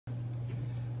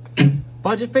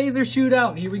Budget phaser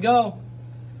shootout, here we go.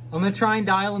 I'm gonna try and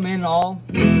dial them in all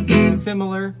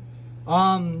similar.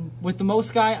 With the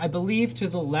Mosky, I believe to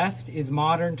the left is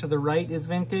modern, to the right is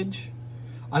vintage.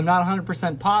 I'm not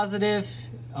 100% positive.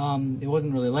 It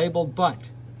wasn't really labeled, but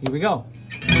here we go.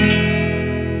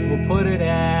 We'll put it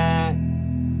at,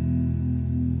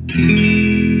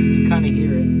 you kind of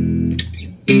hear it.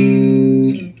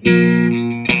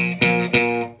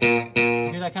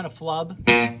 Hear that kind of flub?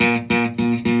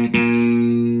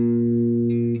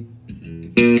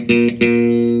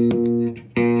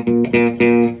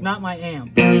 It's not my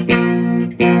amp.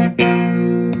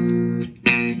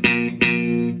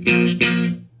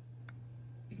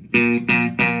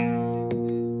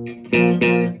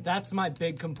 That's my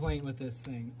big complaint with this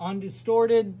thing.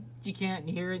 Undistorted, you can't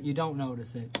hear it, you don't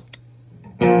notice it.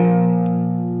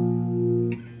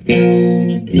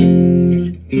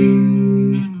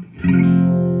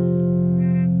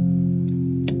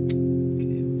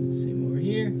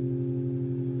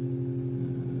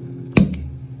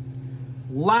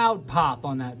 Loud pop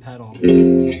on that pedal.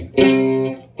 Okay.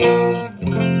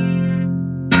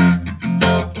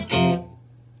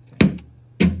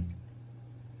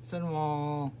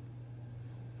 Wall.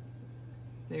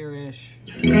 There-ish.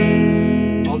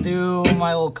 I'll do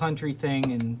my little country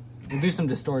thing and we'll do some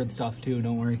distorted stuff too,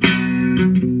 don't worry.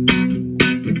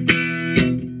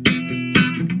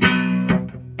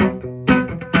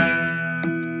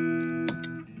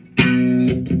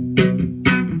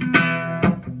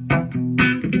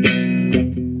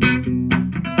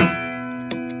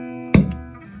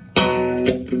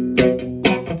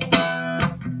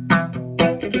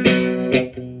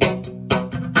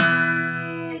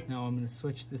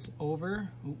 Switch this over.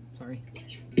 Oh, sorry.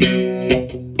 Okay,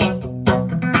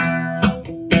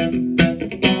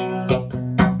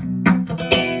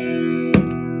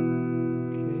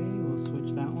 we'll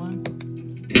switch that one.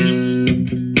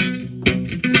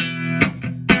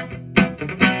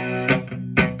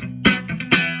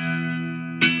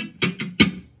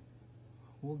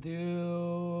 We'll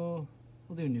do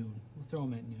noon. We'll throw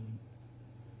them at noon.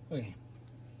 Okay.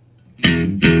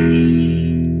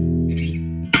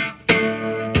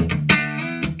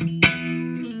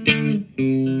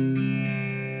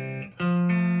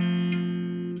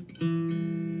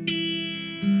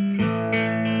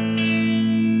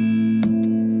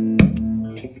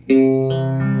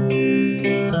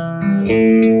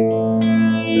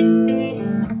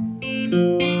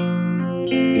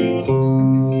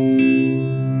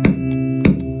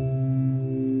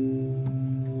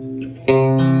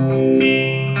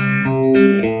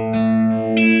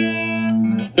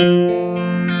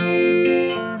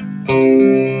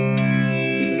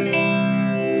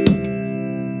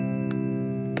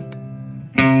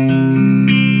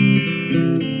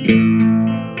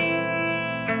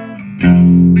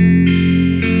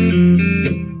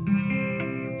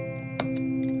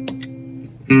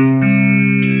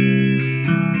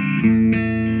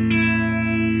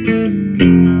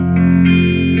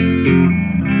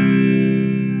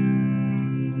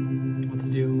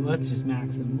 Let's just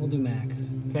max them. We'll do max.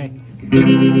 Okay.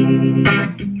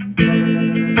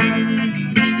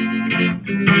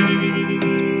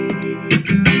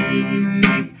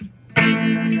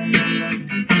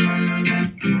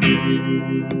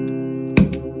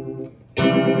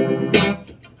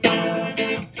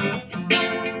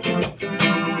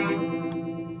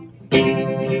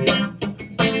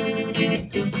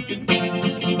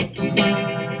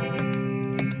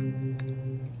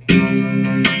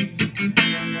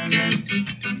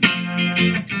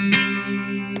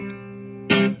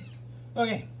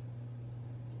 Okay.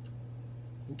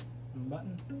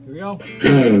 Button. Here we go.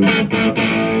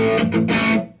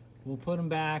 We'll put them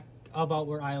back about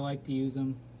where I like to use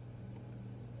them.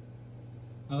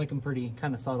 I like them pretty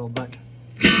kind of subtle, but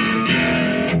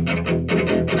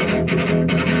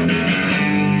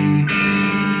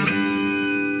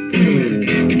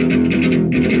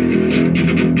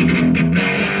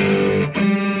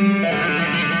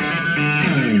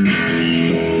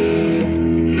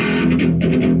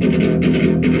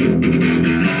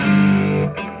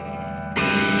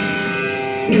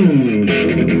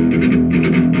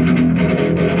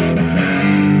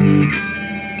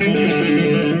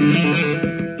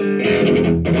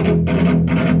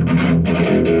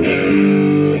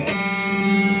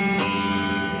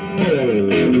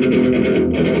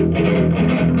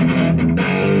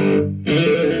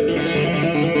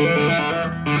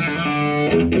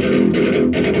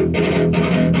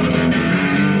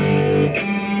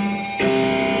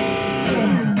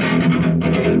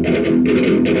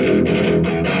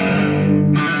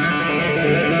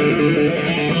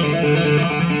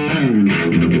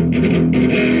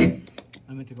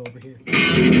over here.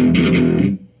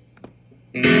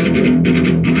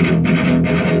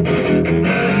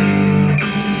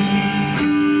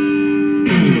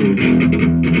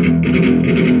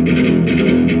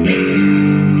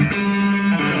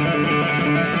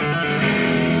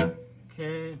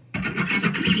 Okay.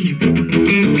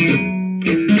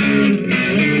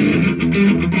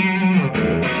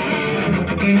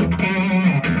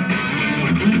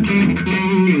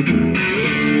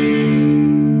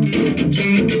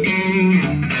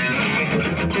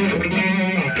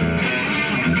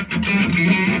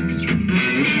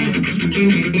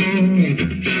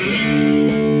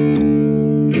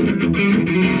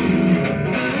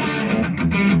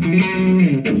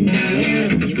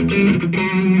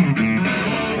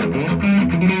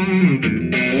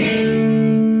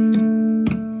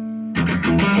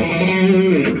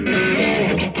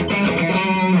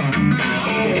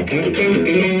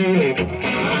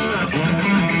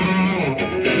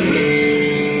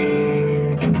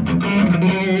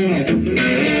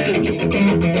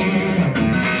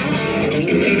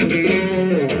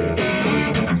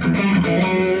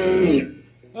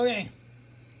 Okay,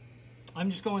 I'm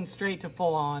just going straight to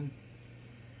full on.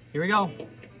 Here we go.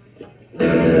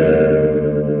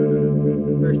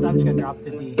 First, I'm just gonna drop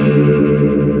the D. What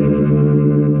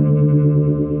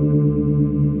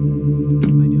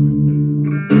am I doing?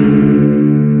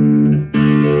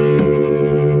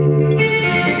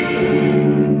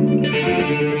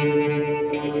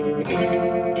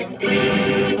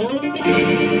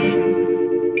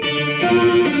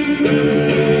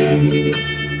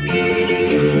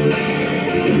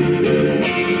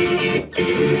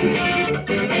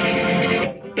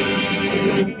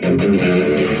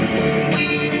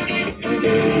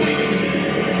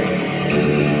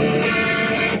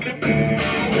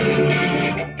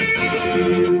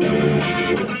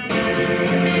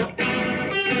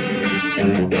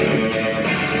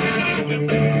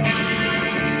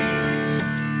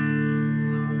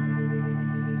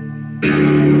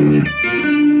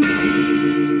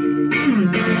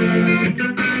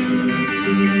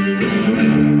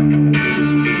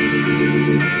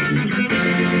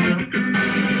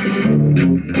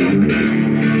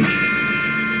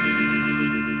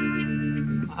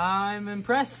 I'm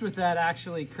impressed with that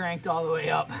actually cranked all the way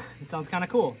up. It sounds kind of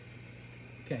cool.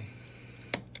 Okay.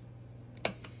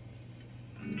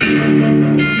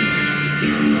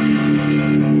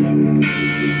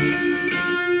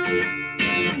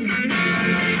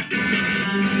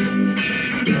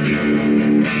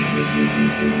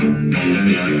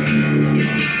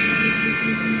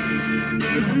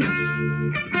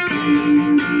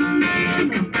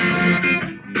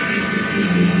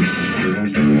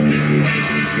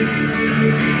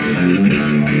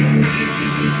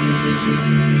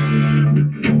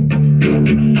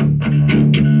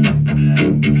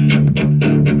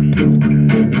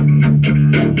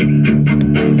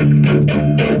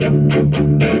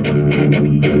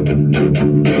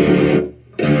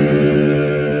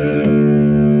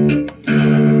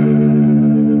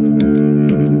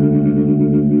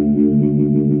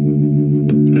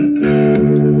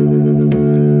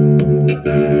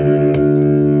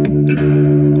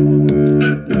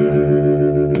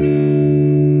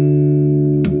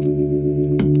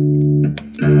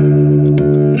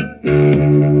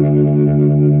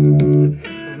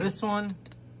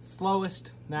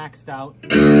 Slowest, maxed out.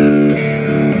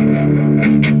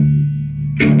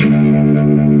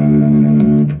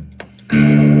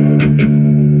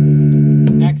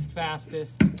 Next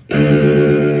fastest. This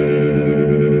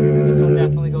one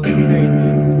definitely goes the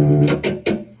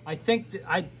craziest. I think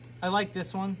I like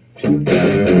this one.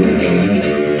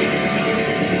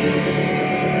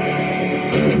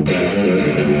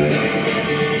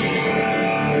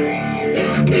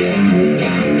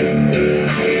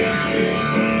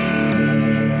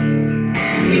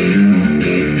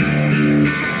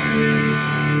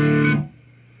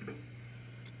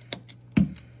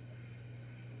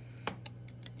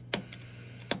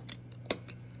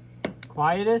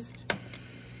 Quietest,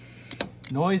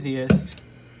 noisiest,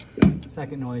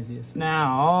 second noisiest.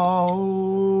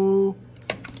 Now,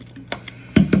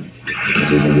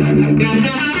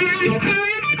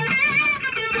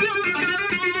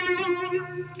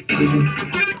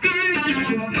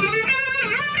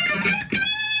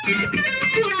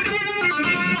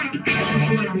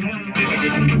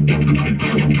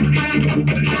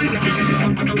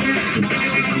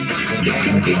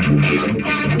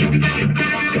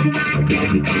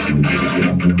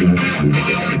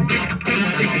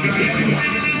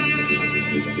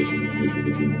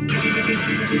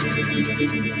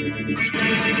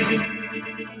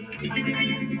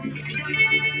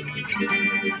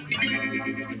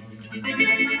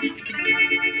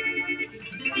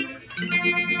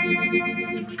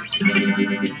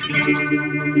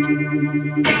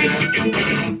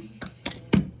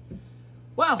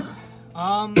 Well,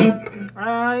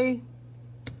 I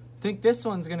think this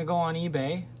one's gonna go on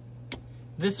eBay.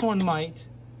 This one might.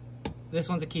 This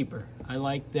one's a keeper. I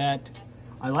like that.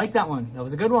 I like that one. That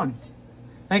was a good one.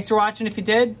 Thanks for watching if you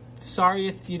did. Sorry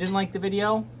if you didn't like the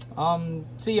video.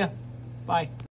 See ya. Bye.